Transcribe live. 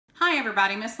Hi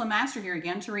everybody, Miss LeMaster here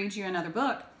again to read you another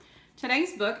book.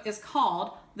 Today's book is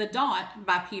called The Dot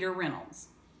by Peter Reynolds.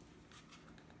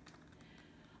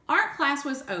 Art class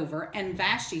was over and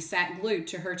Vashti sat glued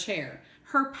to her chair.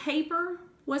 Her paper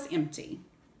was empty.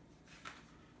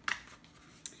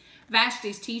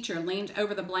 Vashti's teacher leaned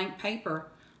over the blank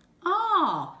paper.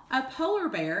 "Ah, a polar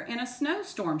bear in a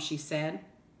snowstorm," she said.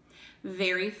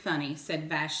 "Very funny," said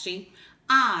Vashti.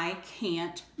 "I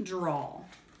can't draw."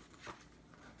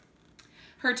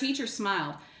 Her teacher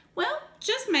smiled. "Well,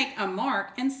 just make a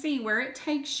mark and see where it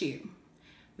takes you."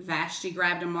 Vashti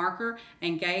grabbed a marker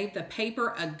and gave the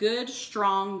paper a good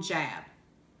strong jab.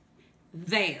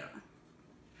 There.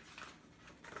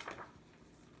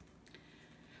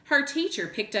 Her teacher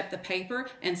picked up the paper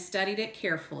and studied it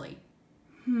carefully.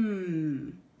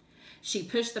 She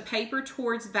pushed the paper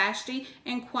towards Vashti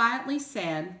and quietly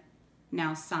said,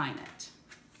 "Now sign it."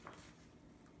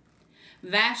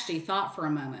 Vashti thought for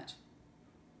a moment.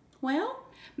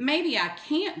 "Well, maybe I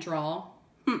can't draw,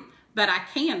 but I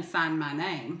can sign my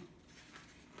name."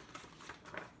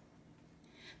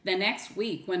 The next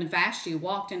week, when Vashti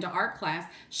walked into art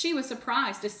class, she was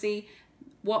surprised to see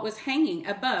what was hanging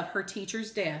above her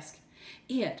teacher's desk.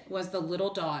 It was the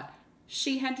little dot.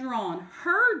 She had drawn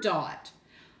her dot,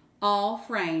 all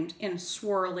framed in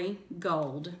swirly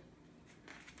gold.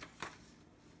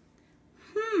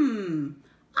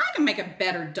 I can make a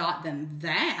better dot than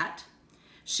that."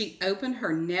 She opened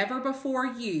her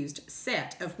never-before-used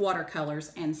set of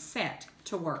watercolors and set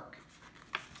to work.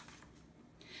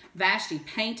 Vashti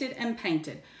painted and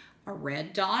painted. A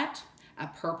red dot, a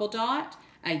purple dot,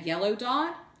 a yellow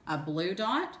dot, a blue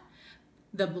dot.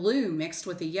 The blue mixed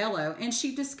with the yellow, and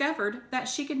she discovered that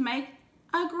she could make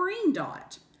a green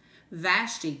dot.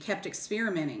 Vashti kept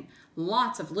experimenting,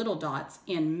 lots of little dots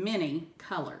in many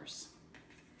colors.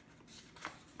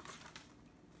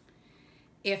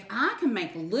 "If I can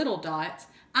make little dots,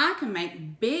 I can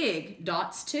make big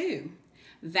dots too."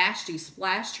 Vashti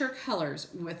splashed her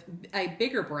colors with a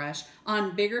bigger brush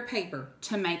on bigger paper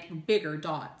to make bigger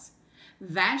dots.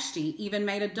 Vashti even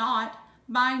made a dot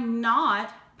by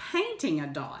not painting a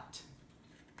dot.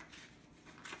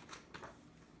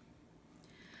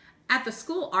 At the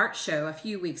school art show a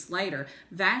few weeks later,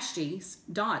 Vashti's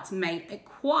dots made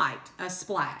quite a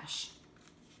splash.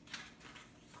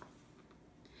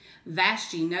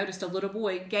 Vashti noticed a little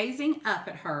boy gazing up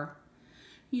at her.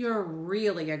 "You're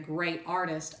really a great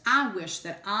artist. I wish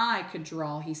that I could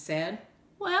draw," he said.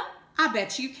 "Well, I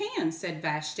bet you can," said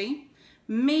Vashti.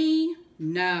 "Me?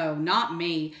 No, not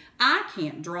me. I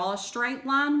can't draw a straight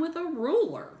line with a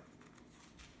ruler."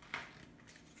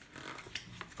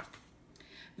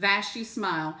 Vashti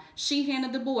smiled. She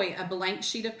handed the boy a blank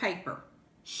sheet of paper.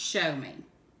 "Show me."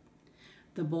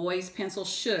 The boy's pencil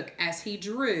shook as he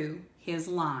drew his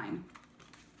line.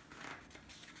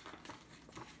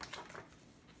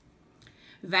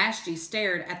 Vashti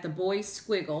stared at the boy's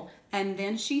squiggle and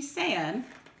then she said,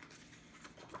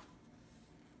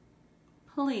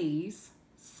 "Please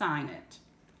sign it."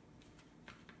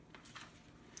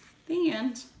 The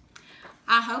end.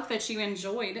 I hope that you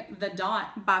enjoyed The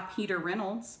Dot by Peter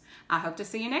Reynolds. I hope to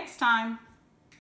see you next time.